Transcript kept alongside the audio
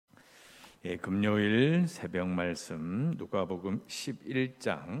금요일 새벽 말씀 누가복음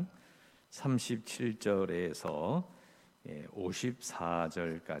 11장 37절에서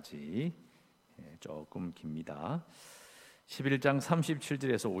 54절까지 조금 깁니다. 11장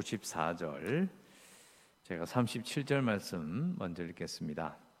 37절에서 54절, 제가 37절 말씀 먼저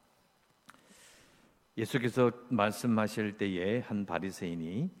읽겠습니다. 예수께서 말씀하실 때에 한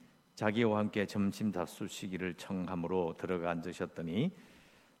바리새인이 자기와 함께 점심 잡수시기를 청함으로 들어가 앉으셨더니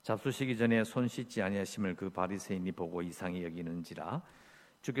잡수시기 전에 손 씻지 아니하심을 그 바리새인이 보고 이상히 여기는지라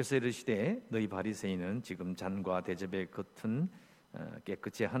주께서 이르시되 너희 바리새인은 지금 잔과 대접의 겉은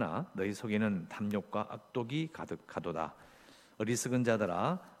깨끗이 하나 너희 속에는 탐욕과 악독이 가득하도다. 어리석은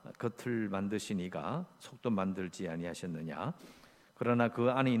자들아, 겉을 만드시니가 속도 만들지 아니하셨느냐. 그러나 그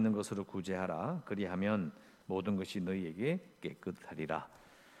안에 있는 것으로 구제하라. 그리하면 모든 것이 너희에게 깨끗하리라.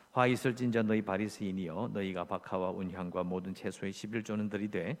 화 있을진저 너희 바리새인이여, 너희가 박하와 운향과 모든 채소의 11조는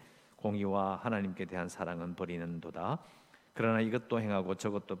들이되 공의와 하나님께 대한 사랑은 버리는도다. 그러나 이것도 행하고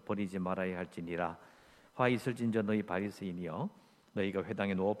저것도 버리지 말아야 할지니라. 화 있을진저 너희 바리새인이여, 너희가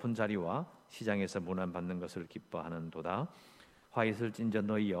회당의 높은 자리와 시장에서 문안받는 것을 기뻐하는도다. 화 있을진저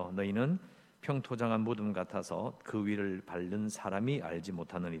너희여, 너희는 평토장한 무덤 같아서 그 위를 밟는 사람이 알지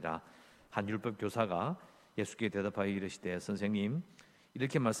못하느니라. 한 율법 교사가 예수께 대답하여 이르시되 선생님,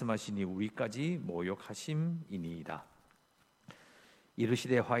 이렇게 말씀하시니 우리까지 모욕하심이니이다.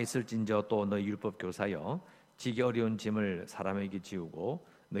 이르시되 화 있을진저 또 너희 율법 교사여, 지기 어려운 짐을 사람에게 지우고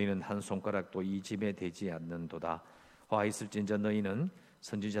너희는 한 손가락도 이 짐에 대지 않는도다. 화 있을진저 너희는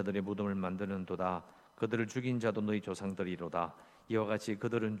선지자들의 무덤을 만드는도다. 그들을 죽인 자도 너희 조상들이로다. 이와 같이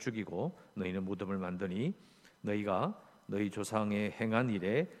그들은 죽이고 너희는 무덤을 만드니 너희가 너희 조상의 행한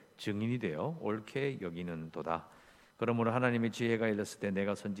일에 증인이 되어 옳게 여기는도다. 그러므로 하나님의 지혜가 일렀을 때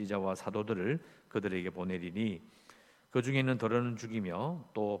내가 선지자와 사도들을 그들에게 보내리니 그 중에는 더러는 죽이며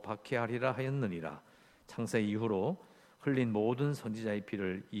또 박해하리라 하였느니라. 창세 이후로 흘린 모든 선지자의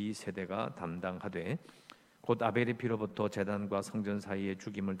피를 이 세대가 담당하되 곧 아벨의 피로부터 제단과 성전 사이에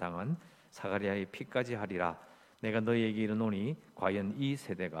죽임을 당한 사가랴의 피까지 하리라. 내가 너희에게 이르노니 과연 이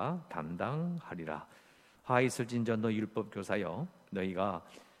세대가 담당하리라. 화 있을진저 너 율법 교사여, 너희가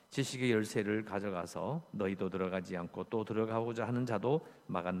지식의 열쇠를 가져가서 너희도 들어가지 않고 또 들어가고자 하는 자도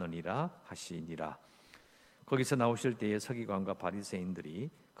막았느니라 하시니라. 거기서 나오실 때에 서기관과 바리새인들이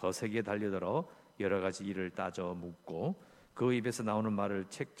거세게 달려들어 여러 가지 일을 따져 묻고 그 입에서 나오는 말을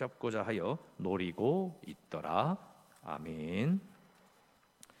책잡고자 하여 노리고 있더라. 아멘.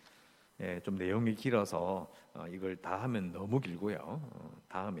 좀 내용이 길어서 이걸 다 하면 너무 길고요.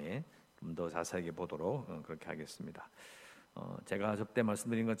 다음에 좀 더 자세하게 보도록 그렇게 하겠습니다. 제가 저때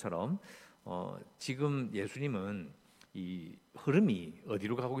말씀드린 것처럼 지금 예수님은 이 흐름이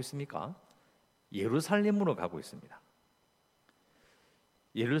어디로 가고 있습니까? 예루살렘으로 가고 있습니다.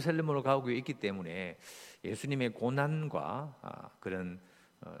 예루살렘으로 가고 있기 때문에 예수님의 고난과 그런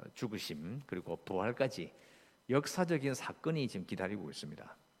죽으심 그리고 부활까지 역사적인 사건이 지금 기다리고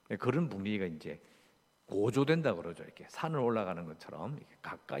있습니다. 그런 분위기가 이제 고조된다 그러죠. 이렇게 산을 올라가는 것처럼 이렇게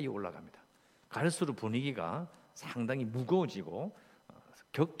가까이 올라갑니다. 갈수록 분위기가 상당히 무거워지고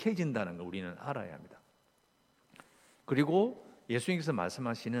격해진다는 걸 우리는 알아야 합니다. 그리고 예수님께서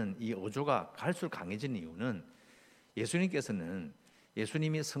말씀하시는 이 어조가 갈수록 강해지는 이유는 예수님께서는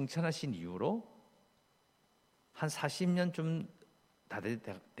예수님이 성천하신 이후로 한 40년쯤 다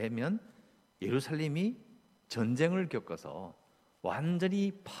되면 예루살렘이 전쟁을 겪어서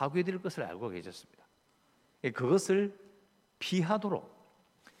완전히 파괴될 것을 알고 계셨습니다. 그것을 피하도록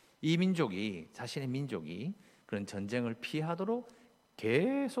이 민족이, 자신의 민족이 그런 전쟁을 피하도록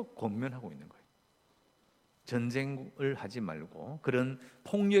계속 권면하고 있는 거예요. 전쟁을 하지 말고 그런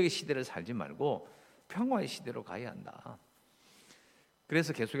폭력의 시대를 살지 말고 평화의 시대로 가야 한다.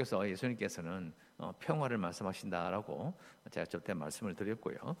 그래서 계속해서 예수님께서는 평화를 말씀하신다라고 제가 저때 말씀을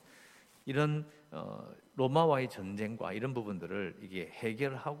드렸고요. 이런 로마와의 전쟁과 이런 부분들을 이게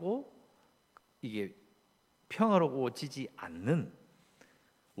해결하고 이게 평화로워지지 않는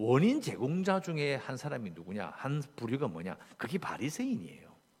원인 제공자 중에 한 사람이 누구냐? 한 부류가 뭐냐? 그게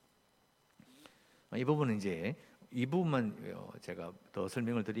바리새인이에요. 이 부분은 이제 이 부분만 제가 더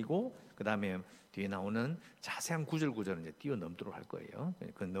설명을 드리고 그 다음에 뒤에 나오는 자세한 구절은 이제 뛰어넘도록 할 거예요.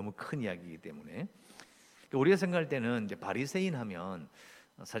 그건 너무 큰 이야기이기 때문에 우리가 생각할 때는 이제 바리새인 하면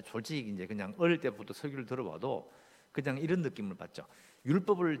사실 솔직히 이제 그냥 어릴 때부터 설교를 들어봐도 그냥 이런 느낌을 받죠.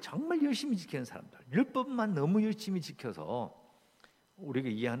 율법을 정말 열심히 지키는 사람들, 율법만 너무 열심히 지켜서 우리가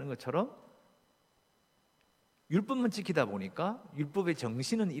이해하는 것처럼 율법만 지키다 보니까 율법의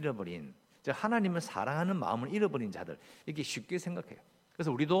정신은 잃어버린, 하나님을 사랑하는 마음을 잃어버린 자들, 이렇게 쉽게 생각해요.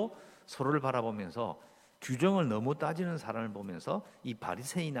 그래서 우리도 서로를 바라보면서 규정을 너무 따지는 사람을 보면서 이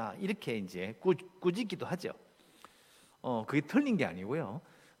바리새인아 이렇게 이제 꾸짖기도 하죠. 그게 틀린 게 아니고요.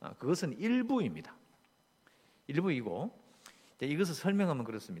 그것은 일부입니다. 일부이고 이것을 설명하면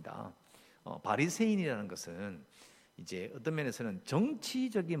그렇습니다. 바리새인이라는 것은 이제 어떤 면에서는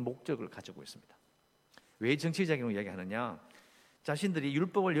정치적인 목적을 가지고 있습니다. 왜 정치적인 이야기하느냐? 자신들이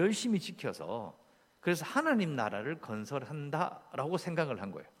율법을 열심히 지켜서 그래서 하나님 나라를 건설한다라고 생각을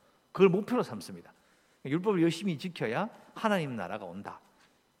한 거예요. 그걸 목표로 삼습니다. 율법을 열심히 지켜야 하나님 나라가 온다.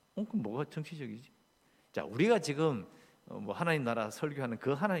 그럼 뭐가 정치적이지? 자, 우리가 지금 뭐 하나님 나라 설교하는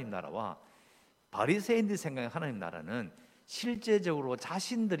그 하나님 나라와 바리새인들이 생각하는 하나님 나라는 실제적으로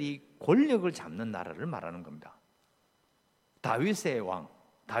자신들이 권력을 잡는 나라를 말하는 겁니다. 다윗의 왕,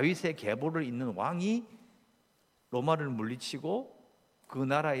 다윗의 계보를 잇는 왕이 로마를 물리치고 그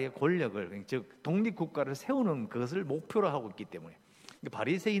나라의 권력을, 즉 독립국가를 세우는 것을 목표로 하고 있기 때문에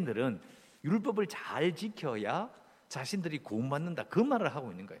바리새인들은 율법을 잘 지켜야 자신들이 구원받는다, 그 말을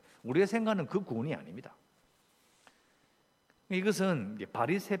하고 있는 거예요. 우리가 생각하는 그 구원이 아닙니다. 이것은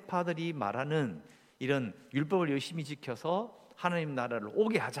바리새파들이 말하는 이런 율법을 열심히 지켜서 하나님 나라를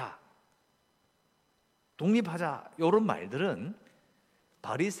오게 하자, 독립하자, 이런 말들은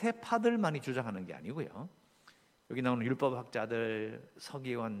바리새파들만이 주장하는 게 아니고요. 여기 나오는 율법학자들,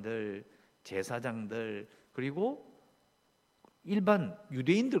 서기관들, 제사장들, 그리고 일반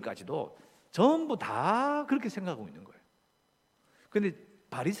유대인들까지도 전부 다 그렇게 생각하고 있는 거예요. 그런데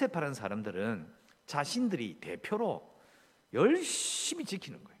바리새파라는 사람들은 자신들이 대표로 열심히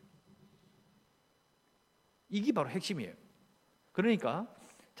지키는 거예요. 이게 바로 핵심이에요. 그러니까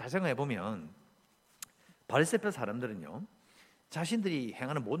잘 생각해 보면 바리새파 사람들은요, 자신들이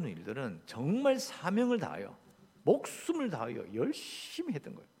행하는 모든 일들은 정말 사명을 다하여 목숨을 다하여 열심히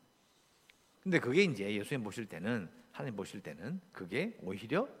했던 거예요. 근데 그게 이제 예수님 보실 때는, 하나님 보실 때는 그게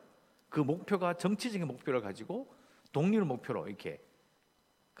오히려 그 목표가 정치적인 목표를 가지고 독립을 목표로 이렇게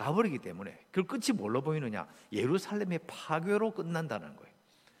가버리기 때문에 그 끝이 뭘로 보이느냐? 예루살렘의 파괴로 끝난다는 거예요.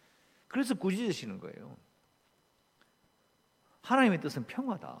 그래서 꾸짖으시는 거예요. 하나님의 뜻은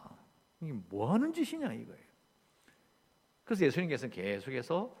평화다. 이게 뭐 하는 짓이냐 이거예요. 그래서 예수님께서는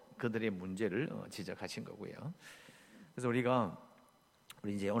계속해서 그들의 문제를 지적하신 거고요. 그래서 우리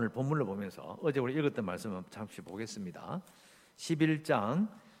이제 오늘 본문을 보면서 어제 우리 읽었던 말씀을 잠시 보겠습니다. 11장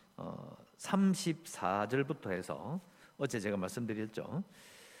 34절부터 해서 어제 제가 말씀드렸죠.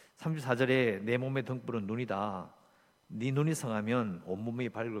 34절에 내 몸의 등불은 눈이다. 네 눈이 성하면 온몸이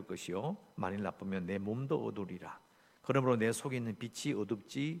밝을 것이요 만일 나쁘면 내 몸도 어두리라. 그러므로 내 속에 있는 빛이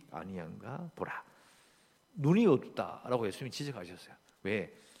어둡지 아니한가 보라. 눈이 어둡다라고 예수님이 지적하셨어요.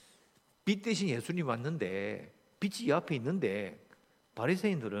 왜? 빛 대신 예수님이 왔는데 빛이 이 앞에 있는데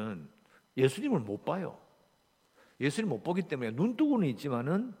바리새인들은 예수님을 못 봐요. 예수님 못 보기 때문에 눈뜨고는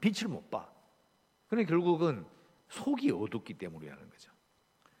있지만은 빛을 못 봐. 그러니까 결국은 속이 어둡기 때문이라는 거죠.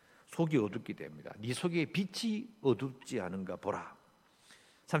 속이 어둡기 때문이다. 네 속에 빛이 어둡지 않은가 보라.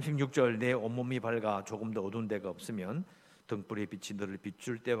 36절 내 온몸이 밝아 조금 더 어두운 데가 없으면 등불의 빛이 너를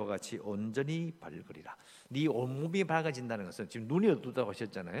비출 때와 같이 온전히 밝으리라. 네 온몸이 밝아진다는 것은 지금 눈이 어둡다고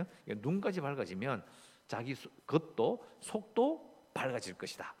하셨잖아요. 눈까지 밝아지면 자기 겉도 속도 밝아질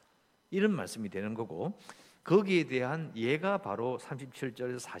것이다. 이런 말씀이 되는 거고 거기에 대한 예가 바로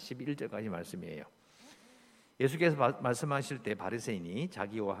 37절에서 41절까지 말씀이에요. 예수께서 말씀하실 때 바리새인이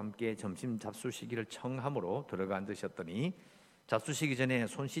자기와 함께 점심 잡수시기를 청함으로 들어가 앉으셨더니 잡수시기 전에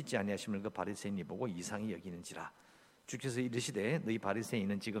손 씻지 아니하심을 그 바리새인이 보고 이상히 여기는지라. 주께서 이르시되 너희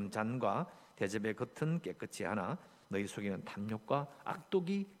바리새인은 지금 잔과 대접의 겉은 깨끗이 하나 너희 속에는 탐욕과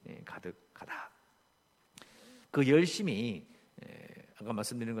악독이 가득하다. 그 열심히 아까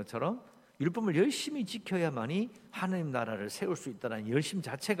말씀드린 것처럼 율법을 열심히 지켜야만이 하나님 나라를 세울 수 있다는 열심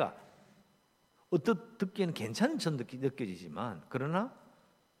자체가 듣기에는 괜찮은 점 느껴지지만 그러나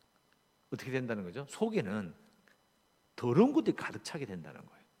어떻게 된다는 거죠? 속에는 더러운 것들이 가득 차게 된다는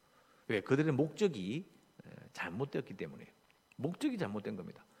거예요. 왜? 그들의 목적이 잘못되었기 때문에. 목적이 잘못된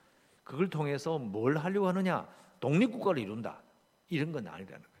겁니다. 그걸 통해서 뭘 하려고 하느냐? 독립국가를 이룬다. 이런 건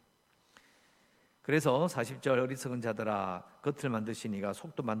아니라는 거예요. 그래서 40절 어리석은 자들아 겉을 만드시니가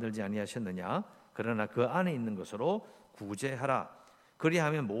속도 만들지 아니하셨느냐? 그러나 그 안에 있는 것으로 구제하라.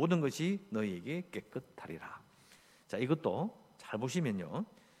 그리하면 모든 것이 너희에게 깨끗하리라. 자, 이것도 잘 보시면요.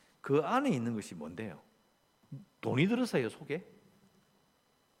 그 안에 있는 것이 뭔데요? 돈이 들었어요, 속에?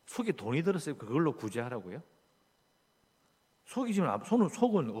 속에 돈이 들었어요. 그걸로 구제하라고요? 속이 지금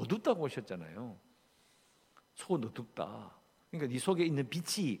속은 어둡다고 하셨잖아요. 속은 어둡다. 그러니까 네 속에 있는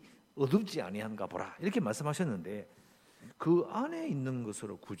빛이 어둡지 아니한가 보라. 이렇게 말씀하셨는데 그 안에 있는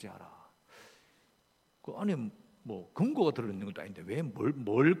것으로 구제하라. 그 안에 뭐 금고가 들어있는 것도 아닌데 왜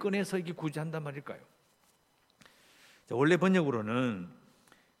뭘 꺼내서 이게 구제한단 말일까요? 원래 번역으로는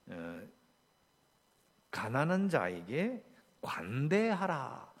가난한 자에게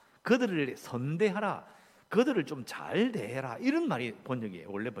관대하라, 그들을 선대하라, 그들을 좀 잘 대해라, 이런 말이 번역이에요.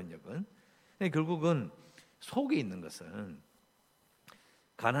 원래 번역은. 결국은 속에 있는 것은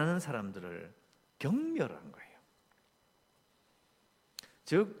가난한 사람들을 경멸하는 거예요.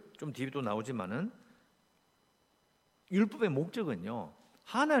 즉, 좀 뒤에도 나오지만은 율법의 목적은요,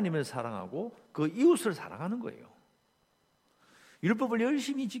 하나님을 사랑하고 그 이웃을 사랑하는 거예요. 율법을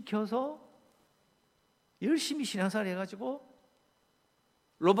열심히 지켜서 열심히 신앙생활 해가지고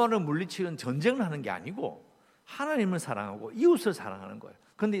로마를 물리치는 전쟁을 하는 게 아니고 하나님을 사랑하고 이웃을 사랑하는 거예요.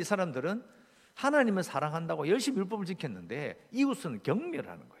 그런데 이 사람들은 하나님을 사랑한다고 열심히 율법을 지켰는데 이웃은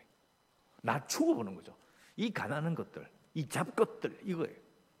경멸하는 거예요. 낮추고 보는 거죠. 이 가난한 것들, 이 잡것들, 이거예요.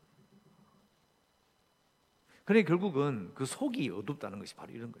 그래 결국은 그 속이 어둡다는 것이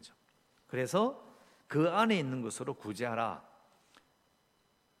바로 이런 거죠. 그래서 그 안에 있는 것으로 구제하라,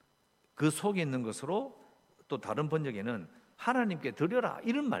 그 속에 있는 것으로, 또 다른 번역에는 하나님께 드려라,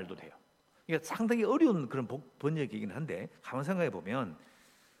 이런 말도 돼요. 이게 상당히 어려운 그런 번역이긴 한데, 가만 생각해 보면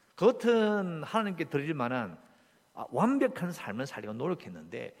겉은 하나님께 드릴 만한 완벽한 삶을 살려고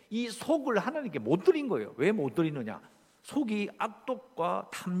노력했는데 이 속을 하나님께 못 드린 거예요. 왜 못 드리느냐? 속이 악독과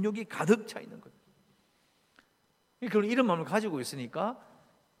탐욕이 가득 차 있는 거예요. 그런 이런 마음을 가지고 있으니까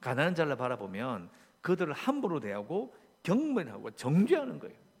가난한 자를 바라보면 그들을 함부로 대하고 경멸하고 정죄하는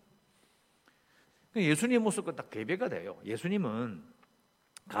거예요. 예수님의 모습과 딱 대비가 돼요. 예수님은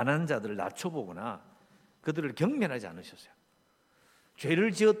가난한 자들을 낮춰보거나 그들을 경멸하지 않으셨어요.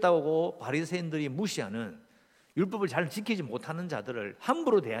 죄를 지었다고 바리새인들이 무시하는, 율법을 잘 지키지 못하는 자들을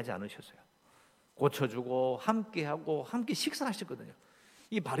함부로 대하지 않으셨어요. 고쳐주고 함께하고 함께 식사하셨거든요.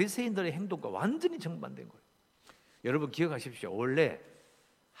 이 바리새인들의 행동과 완전히 정반대인 거예요. 여러분 기억하십시오. 원래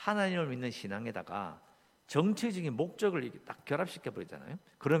하나님을 믿는 신앙에다가 정치적인 목적을 딱 결합시켜 버리잖아요.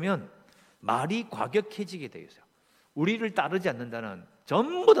 그러면 말이 과격해지게 되어 있어요. 우리를 따르지 않는 자는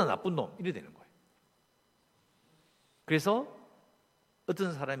전부 다 나쁜 놈, 이래 되는 거예요. 그래서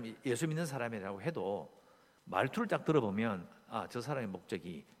어떤 사람이 예수 믿는 사람이라고 해도 말투를 딱 들어보면 저 사람의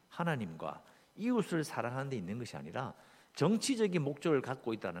목적이 하나님과 이웃을 사랑하는 데 있는 것이 아니라 정치적인 목적을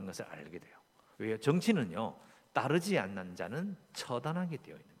갖고 있다는 것을 알게 돼요. 왜요? 정치는요, 따르지 않는 자는 처단하게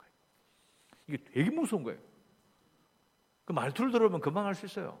되어 있는 거예요. 이게 되게 무서운 거예요. 그 말투를 들어보면 금방 알 수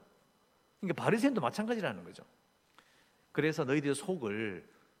있어요. 그러니까 바리새인도 마찬가지라는 거죠. 그래서 너희들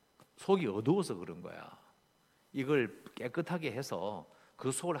속이 어두워서 그런 거야. 이걸 깨끗하게 해서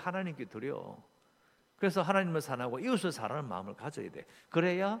그 속을 하나님께 드려. 그래서 하나님을 사랑하고 이웃을 사랑하는 마음을 가져야 돼.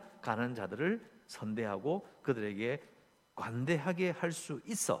 그래야 가난한 자들을 선대하고 그들에게 관대하게 할 수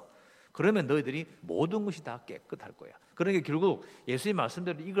있어. 그러면 너희들이 모든 것이 다 깨끗할 거야. 그러니까 결국 예수님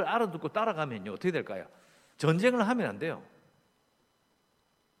말씀대로 이걸 알아듣고 따라가면요, 어떻게 될까요? 전쟁을 하면 안 돼요.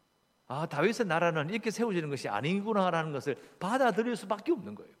 다윗의 나라는 이렇게 세워지는 것이 아니구나라는 것을 받아들일 수밖에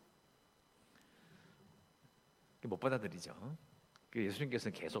없는 거예요. 못 받아들이죠.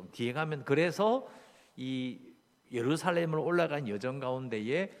 예수님께서는 계속 뒤에 가면, 그래서 이 예루살렘으로 올라간 여정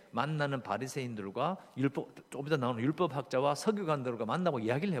가운데에 만나는 바리새인들과 조금 더 나오는 율법학자와 서기관들과 만나고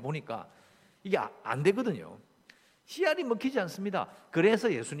이야기를 해보니까 이게 안 되거든요. 씨알이 먹히지 않습니다.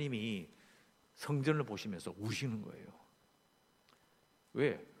 그래서 예수님이 성전을 보시면서 우시는 거예요.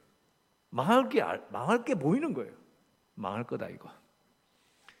 왜? 망할 게 보이는 거예요. 망할 거다 이거.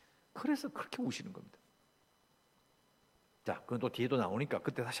 그래서 그렇게 우시는 겁니다. 자, 그건 또 뒤에도 나오니까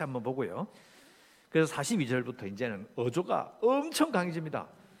그때 다시 한번 보고요. 그래서 42절부터 이제는 어조가 엄청 강해집니다.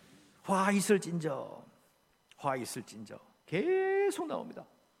 화 있을진저, 화 있을진저, 계속 나옵니다.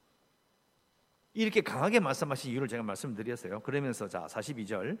 이렇게 강하게 말씀하신 이유를 제가 말씀드렸어요. 그러면서 자,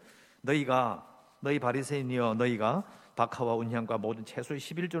 42절, 너희 바리새인이여, 너희가 박하와 운향과 모든 채소의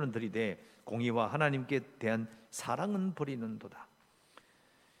 11조는 들이되 공의와 하나님께 대한 사랑은 버리는도다.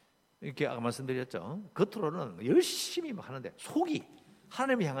 이렇게 아까 말씀드렸죠. 겉으로는 열심히 막 하는데 속이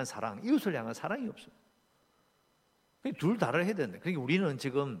하나님을 향한 사랑, 이웃을 향한 사랑이 없어요. 둘 다를 해야 되는데, 그러니까 우리는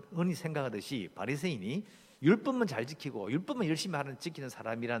지금 흔히 생각하듯이 바리새인이 율법만 잘 지키고 율법만 열심히 지키는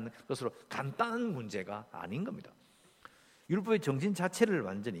사람이라는 것으로 간단한 문제가 아닌 겁니다. 율법의 정신 자체를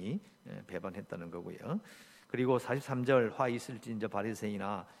완전히 배반했다는 거고요. 그리고 43절, 화 있을진저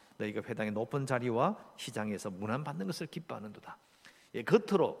바리새인아, 너희가 회당의 높은 자리와 시장에서 문안받는 것을 기뻐하는도다.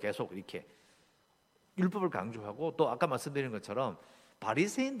 겉으로 계속 이렇게 율법을 강조하고, 또 아까 말씀드린 것처럼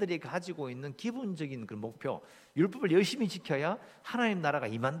바리새인들이 가지고 있는 기본적인 그 목표, 율법을 열심히 지켜야 하나님 나라가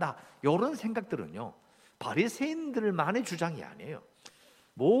임한다, 이런 생각들은요, 바리새인들만의 주장이 아니에요.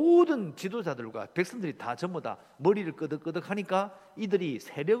 모든 지도자들과 백성들이 다 전부 다 머리를 끄덕끄덕 하니까 이들이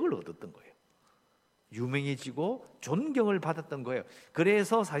세력을 얻었던 거예요. 유명해지고 존경을 받았던 거예요.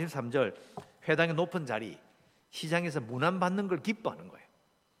 그래서 43절 회당의 높은 자리, 시장에서 문안받는 걸 기뻐하는 거예요.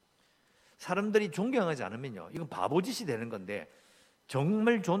 사람들이 존경하지 않으면요, 이건 바보짓이 되는 건데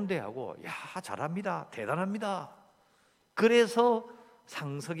정말 존대하고 야 잘합니다, 대단합니다. 그래서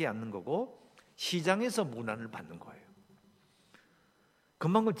상석에 앉는 거고 시장에서 문안을 받는 거예요.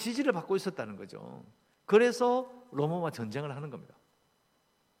 그만큼 지지를 받고 있었다는 거죠. 그래서 로마와 전쟁을 하는 겁니다.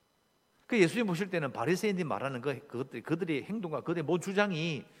 그 예수님 보실 때는 바리새인들이 말하는 그들의 행동과 그들의 모든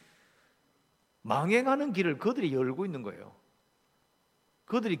주장이 망해가는 길을 그들이 열고 있는 거예요.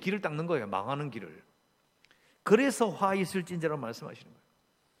 그들이 길을 닦는 거예요. 망하는 길을. 그래서 화 있을진저라고 말씀하시는 거예요.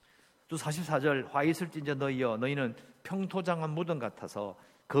 또 44절 화 있을진저 너희여 너희는 평토장한 무덤 같아서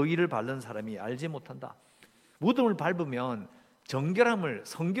그 위를 밟는 사람이 알지 못한다. 무덤을 밟으면 정결함을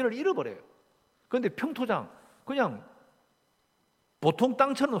성결을 잃어버려요. 그런데 평토장 그냥 보통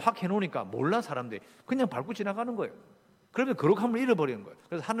땅처럼 확 해놓으니까 몰라 사람들이 그냥 밟고 지나가는 거예요. 그러면 거룩함을 잃어버리는 거예요.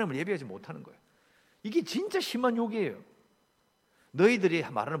 그래서 하나님을 예배하지 못하는 거예요. 이게 진짜 심한 욕이에요. 너희들이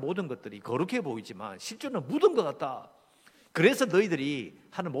말하는 모든 것들이 거룩해 보이지만 실제로는 묻은 것 같다. 그래서 너희들이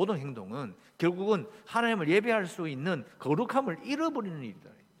하는 모든 행동은 결국은 하나님을 예배할 수 있는 거룩함을 잃어버리는 일이다.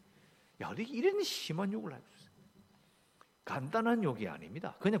 야, 이런 심한 욕을 하고 있어요. 간단한 욕이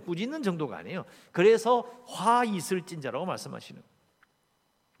아닙니다. 그냥 꾸짖는 정도가 아니에요. 그래서 화 있을진자라고 말씀하시는.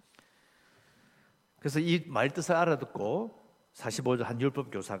 그래서 이 말뜻을 알아듣고 45절 한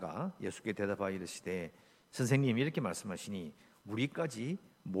율법 교사가 예수께 대답하여 이르시되 선생님 이렇게 말씀하시니 우리까지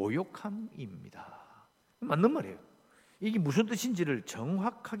모욕함입니다. 맞는 말이에요. 이게 무슨 뜻인지를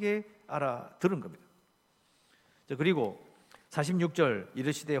정확하게 알아들은 겁니다. 자, 그리고 46절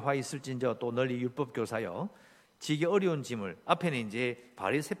이르시되 화 있을진저 또 널리 율법 교사여 지기 어려운 짐을 앞에는 이제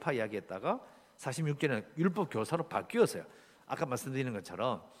바리새파 이야기했다가 46절에는 율법 교사로 바뀌었어요. 아까 말씀드리는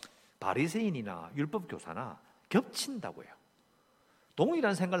것처럼 바리새인이나 율법 교사나 겹친다고요.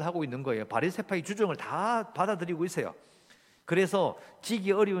 동일한 생각을 하고 있는 거예요. 바리새파의 주장을 다 받아들이고 있어요. 그래서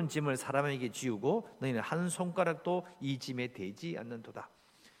지기 어려운 짐을 사람에게 지우고 너희는 한 손가락도 이 짐에 대지 않는도다.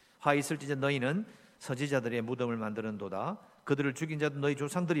 화 있을지자 너희는 선지자들의 무덤을 만드는도다. 그들을 죽인 자도 너희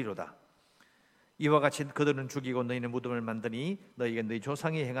조상들이로다. 이와 같이 그들은 죽이고 너희는 무덤을 만드니 너희가 너희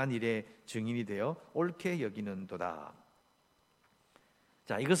조상이 행한 일에 증인이 되어 옳게 여기는도다.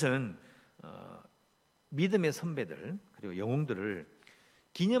 자, 이것은 믿음의 선배들 그리고 영웅들을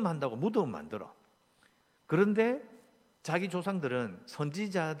기념한다고 무덤을 만들어. 그런데 자기 조상들은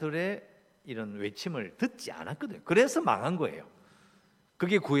선지자들의 이런 외침을 듣지 않았거든요. 그래서 망한 거예요.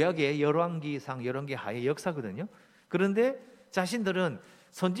 그게 구약의 열왕기상 열왕기 하의 역사거든요. 그런데 자신들은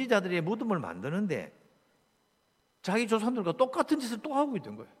선지자들의 무덤을 만드는데 자기 조상들과 똑같은 짓을 또 하고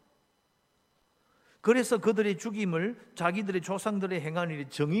있던 거예요. 그래서 그들의 죽임을 자기들의 조상들의 행한 일이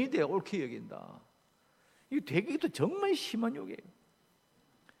정의에 대해 옳게 여긴다. 이거 되게 정말 심한 욕이에요.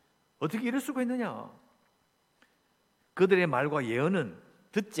 어떻게 이럴 수가 있느냐? 그들의 말과 예언은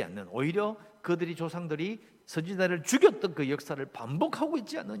듣지 않는, 오히려 그들이 조상들이 선지자를 죽였던 그 역사를 반복하고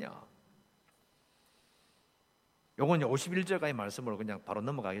있지 않느냐? 요건 51절까지 말씀으로 그냥 바로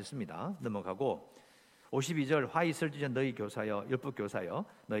넘어가겠습니다. 넘어가고 52절 화 있을지자 너희 교사여 율법 교사여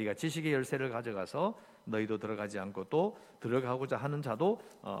너희가 지식의 열쇠를 가져가서 너희도 들어가지 않고 또 들어가고자 하는 자도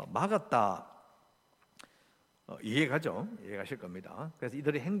막았다. 이해가죠? 이해가실 겁니다. 그래서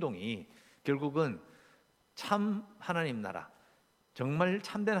이들의 행동이 결국은 참 하나님 나라, 정말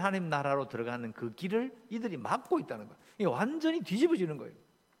참된 하나님 나라로 들어가는 그 길을 이들이 막고 있다는 거예요. 이게 완전히 뒤집어지는 거예요.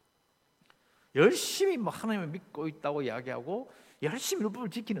 열심히 하나님을 믿고 있다고 이야기하고 열심히 율법을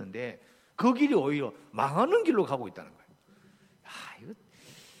지키는데 그 길이 오히려 망하는 길로 가고 있다는 거예요.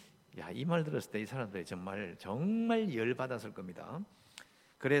 이 말 들었을 때 이 사람들이 정말 열받았을 겁니다.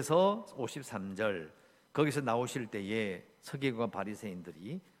 그래서 53절 거기서 나오실 때에 서기관과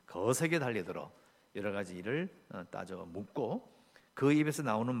바리새인들이 거세게 달려들어 여러 가지 일을 따져 묻고 그 입에서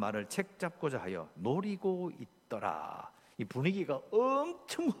나오는 말을 책잡고자 하여 노리고 있더라. 이 분위기가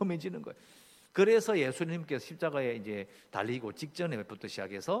엄청 험해지는 거예요. 그래서 예수님께서 십자가에 이제 달리고 직전에부터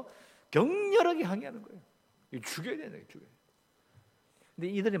시작해서 격렬하게 항의하는 거예요. 죽여야 되는 거예요. 죽여야. 근데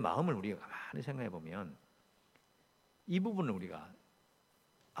이들의 마음을 우리가 가만히 생각해 보면 이 부분을 우리가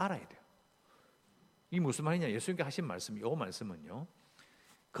알아야 돼요. 이게 무슨 말이냐? 예수님께 하신 말씀, 이 말씀은요.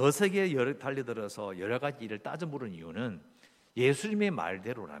 거세게 달려들어서 여러 가지 일을 따져 물은 이유는 예수님의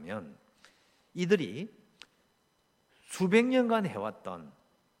말대로라면 이들이 수백 년간 해왔던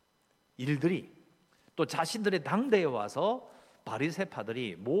일들이 또 자신들의 당대에 와서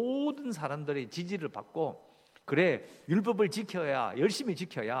바리새파들이 모든 사람들의 지지를 받고 그래 율법을 지켜야 열심히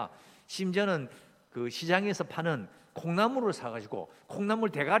지켜야 심지어는 그 시장에서 파는 콩나물을 사가지고 콩나물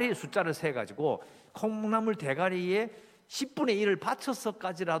대가리 숫자를 세가지고 콩나물 대가리에 10분의 1을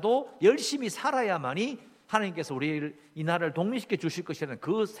바쳐서까지라도 열심히 살아야만이 하나님께서 우리 이 나라를 독립시켜 주실 것이라는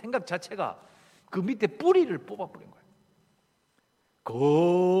그 생각 자체가 그 밑에 뿌리를 뽑아버린 거예요.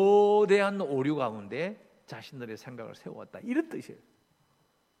 거대한 오류 가운데 자신들의 생각을 세워왔다, 이런 뜻이에요.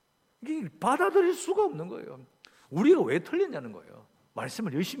 이게 받아들일 수가 없는 거예요. 우리가 왜 틀렸냐는 거예요.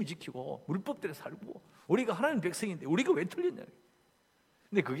 말씀을 열심히 지키고 율법대로 살고 우리가 하나님 백성인데 우리가 왜 틀렸냐.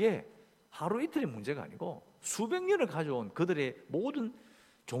 근데 그게 하루 이틀의 문제가 아니고 수백 년을 가져온 그들의 모든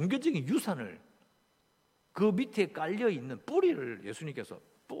종교적인 유산을 그 밑에 깔려있는 뿌리를 예수님께서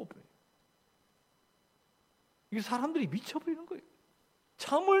뽑아버려요. 이게 사람들이 미쳐버리는 거예요.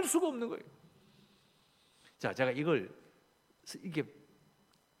 참을 수가 없는 거예요. 자, 제가 이걸 이게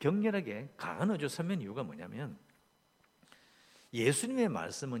격렬하게 강한 어조 서면 이유가 뭐냐면, 예수님의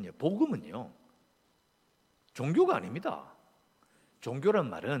말씀은요, 복음은요, 종교가 아닙니다. 종교란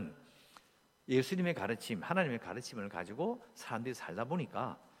말은 예수님의 가르침, 하나님의 가르침을 가지고 사람들이 살다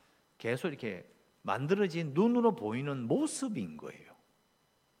보니까 계속 이렇게 만들어진 눈으로 보이는 모습인 거예요.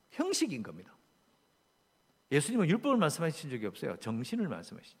 형식인 겁니다. 예수님은 율법을 말씀하신 적이 없어요. 정신을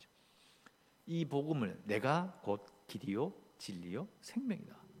말씀하시죠. 이 복음을 내가 곧 길이요 진리요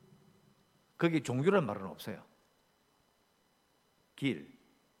생명이다. 거기에 종교란 말은 없어요. 길,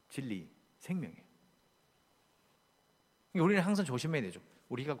 진리, 생명이에요. 우리는 항상 조심해야 되죠.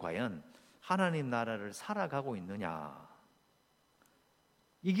 우리가 과연 하나님 나라를 살아가고 있느냐,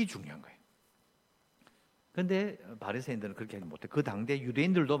 이게 중요한 거예요. 그런데 바리새인들은 그렇게 하지 못해. 그 당대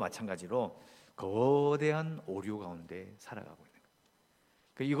유대인들도 마찬가지로 거대한 오류 가운데 살아가고 있는 거예요.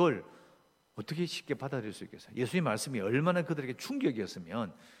 그러니까 이걸 어떻게 쉽게 받아들일 수 있겠어요? 예수님 말씀이 얼마나 그들에게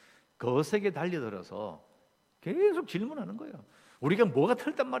충격이었으면 거세게 달려들어서 계속 질문하는 거예요. 우리가 뭐가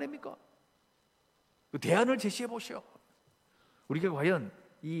틀렸단 말입니까? 그 대안을 제시해 보시오. 우리가 과연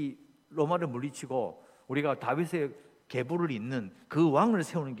이 로마를 물리치고 우리가 다윗의 계보를 잇는 그 왕을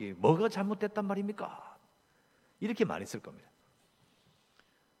세우는 게 뭐가 잘못됐단 말입니까? 이렇게 말했을 겁니다.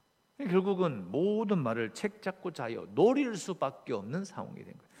 결국은 모든 말을 책 잡고 자요 노릴 수밖에 없는 상황이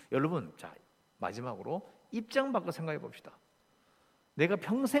된 거예요. 여러분, 자, 마지막으로 입장 바꿔 생각해 봅시다. 내가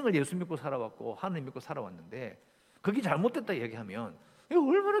평생을 예수 믿고 살아왔고 하나님 믿고 살아왔는데 그게 잘못됐다 얘기하면 이거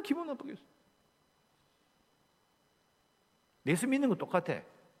얼마나 기분 나쁘겠어요. 예수 믿는 건 똑같은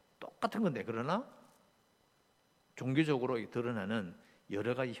건데, 그러나 종교적으로 드러나는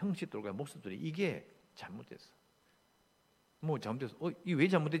여러 가지 형식들과 모습들이 이게 잘못됐어. 뭐 잘못됐어. 이게 왜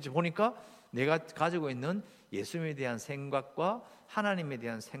잘못됐지 보니까 내가 가지고 있는 예수님에 대한 생각과 하나님에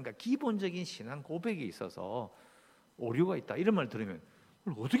대한 생각, 기본적인 신앙 고백에 있어서 오류가 있다, 이런 말 들으면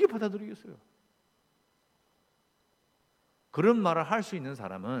그걸 어떻게 받아들이겠어요? 그런 말을 할 수 있는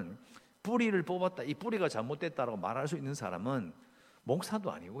사람은, 뿌리를 뽑았다, 이 뿌리가 잘못됐다라고 말할 수 있는 사람은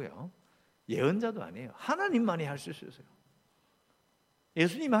목사도 아니고요, 예언자도 아니에요. 하나님만이 할 수 있어요.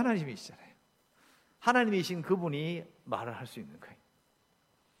 예수님이 하나님이시잖아요. 하나님이신 그분이 말을 할 수 있는 거예요.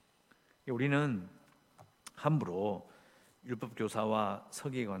 우리는 함부로 율법 교사와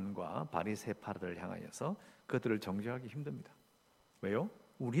서기관과 바리새파를 향하여서 그들을 정죄하기 힘듭니다. 왜요?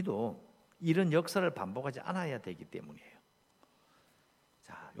 우리도 이런 역사를 반복하지 않아야 되기 때문이에요.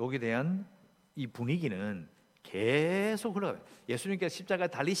 자, 여기에 대한 이 분위기는 계속 흘러가요. 예수님께서 십자가에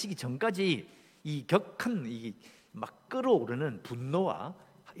달리시기 전까지 이 격한, 이 막 끓어오르는 분노와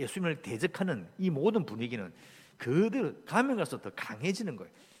예수님을 대적하는 이 모든 분위기는 그대로 가면 갈수록 더 강해지는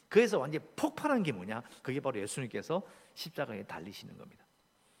거예요. 그래서 완전히 폭발한 게 뭐냐? 그게 바로 예수님께서 십자가에 달리시는 겁니다.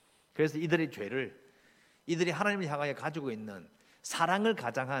 그래서 이들의 죄를, 이들이 하나님을 향하여 가지고 있는 사랑을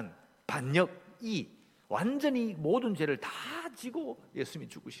가장한 반역이 완전히 모든 죄를 다 지고 예수님이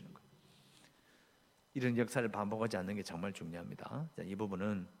죽으시는 거예요. 이런 역사를 반복하지 않는 게 정말 중요합니다. 자, 이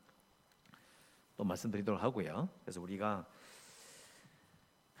부분은 또 말씀드리도록 하고요. 그래서 우리가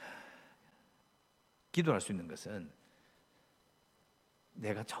기도할 수 있는 것은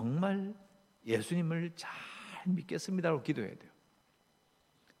내가 정말 예수님을 잘 믿겠습니다라고 기도해야 돼요.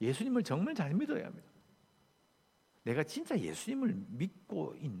 예수님을 정말 잘 믿어야 합니다. 내가 진짜 예수님을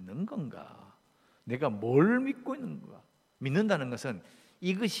믿고 있는 건가? 내가 뭘 믿고 있는 건가? 믿는다는 것은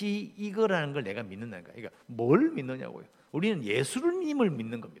이것이 이거라는 걸 내가 믿는다는 거야. 그러니까 뭘 믿느냐고요. 우리는 예수님을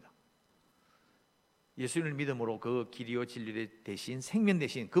믿는 겁니다. 예수님을 믿음으로 그 길이요 진리 대신 생명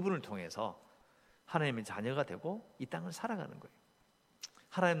대신 그분을 통해서 하나님의 자녀가 되고 이 땅을 살아가는 거예요.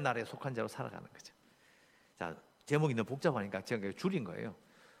 하나님 나라에 속한 자로 살아가는 거죠. 자, 제목이 너무 복잡하니까 제가 줄인 거예요.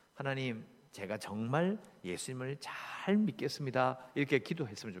 하나님, 제가 정말 예수님을 잘 믿겠습니다. 이렇게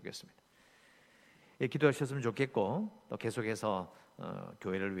기도했으면 좋겠습니다. 예, 기도하셨으면 좋겠고, 또 계속해서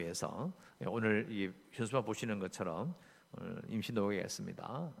교회를 위해서 오늘 이 현수막 보시는 것처럼 임시 노예가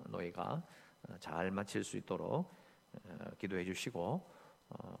있습니다. 노예가 잘 마칠 수 있도록 기도해 주시고,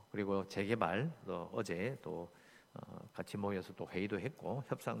 그리고 재개발 어제 또 같이 모여서 또 회의도 했고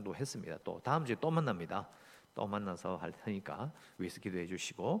협상도 했습니다. 또 다음 주에 또 만납니다. 또 만나서 할 테니까 위해서 기도해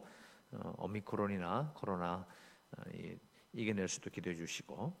주시고, 오미크론이나 코로나 이겨낼 수도 기도해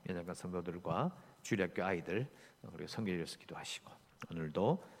주시고, 연약한 성도들과 주일학교 아이들 그리고 성결 위해서 기도하시고,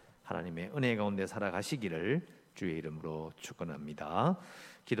 오늘도 하나님의 은혜 가운데 살아가시기를 주의 이름으로 축원합니다.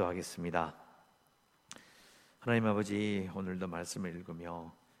 기도하겠습니다. 하나님 아버지, 오늘도 말씀을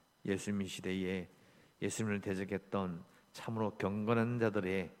읽으며 예수님 시대에 예수님을 대적했던 참으로 경건한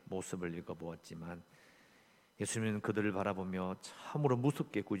자들의 모습을 읽어보았지만, 예수님은 그들을 바라보며 참으로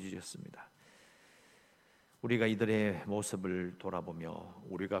무섭게 꾸짖으셨습니다. 우리가 이들의 모습을 돌아보며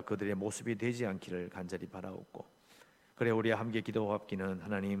우리가 그들의 모습이 되지 않기를 간절히 바라옵고, 그래 우리와 함께 기도합기는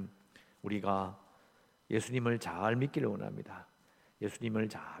하나님, 우리가 예수님을 잘 믿기를 원합니다. 예수님을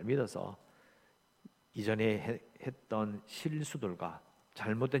잘 믿어서 이전에 했던 실수들과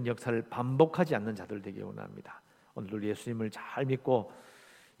잘못된 역사를 반복하지 않는 자들 되기 원합니다. 오늘도 예수님을 잘 믿고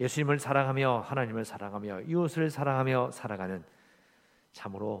예수님을 사랑하며 하나님을 사랑하며 이웃을 사랑하며 살아가는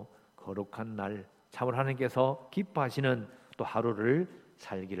참으로 거룩한 날, 참으로 하나님께서 기뻐하시는 또 하루를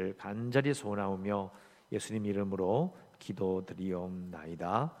살기를 간절히 소원하오며 예수님 이름으로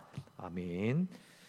기도드리옵나이다. 아멘.